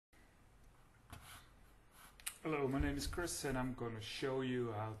Hello, my name is Chris and I'm going to show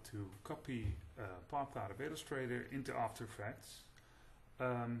you how to copy a path out of Illustrator into After Effects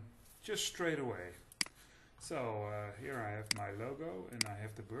just straight away. So here I have my logo and I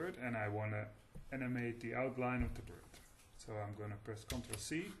have the bird and I want to animate the outline of the bird. So I'm going to press Ctrl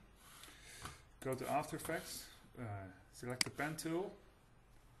C, go to After Effects, select the pen tool.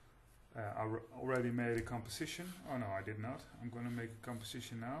 I already made a composition. Oh no, I did not. I'm going to make a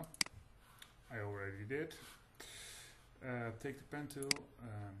composition now. I already did. Take the pen tool,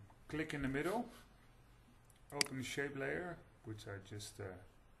 click in the middle, open the shape layer, which I just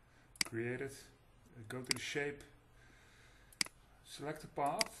created, go to the shape, select the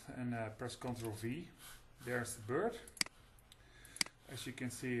path and press Ctrl V. There's the bird. As you can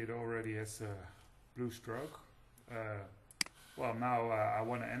see, it already has a blue stroke. Well, now I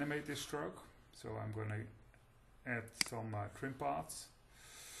want to animate this stroke, so I'm going to add some trim paths.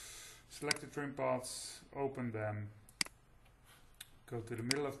 Select the trim paths, open them, go to the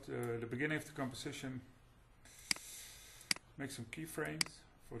middle of the beginning of the composition, make some keyframes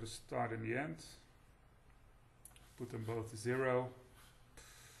for the start and the end, put them both to 0,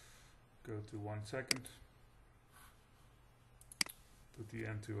 go to 1 second, put the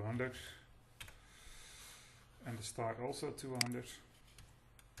end to 100, and the start also to 100.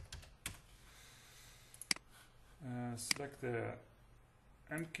 Select the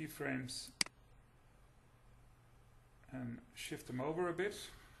end keyframes and shift them over a bit.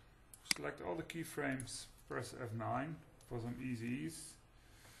 Select all the keyframes, press F9 for some easy ease.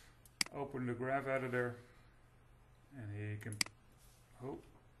 Open the graph editor and here you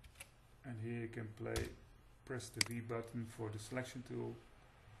can press the V button for the selection tool.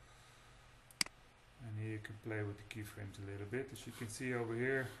 And here you can play with the keyframes a little bit. As you can see over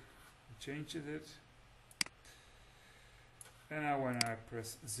here, it changes it. And now when I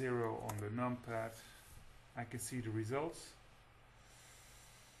press 0 on the numpad, I can see the results.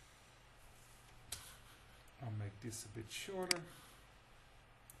 I'll make this a bit shorter.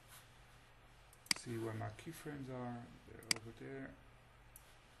 See where my keyframes are. They're over there.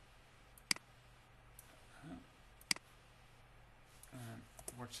 And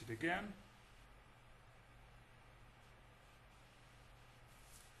watch it again.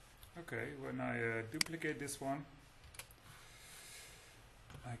 Okay, when I duplicate this one,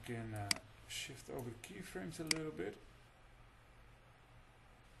 I can shift over the keyframes a little bit.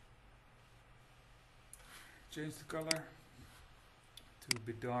 Change the color to a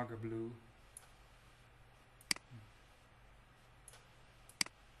bit darker blue.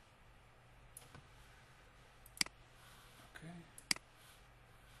 Okay.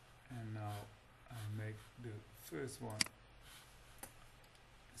 And now I make the first one,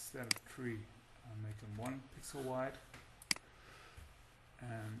 instead of 3, I'll make them 1 pixel wide.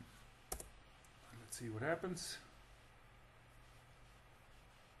 And let's see what happens.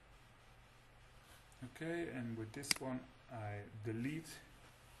 Okay, and with this one I delete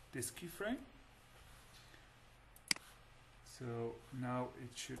this keyframe. So now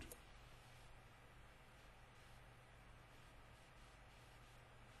it should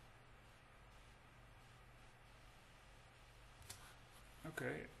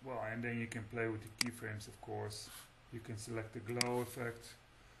okay, well, and then you can play with the keyframes, of course. You can select the glow effect,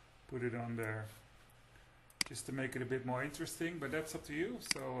 put it on there, just to make it a bit more interesting, but that's up to you.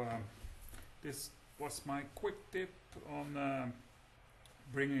 So this was my quick tip on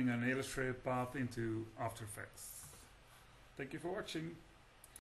bringing an Illustrator path into After Effects. Thank you for watching.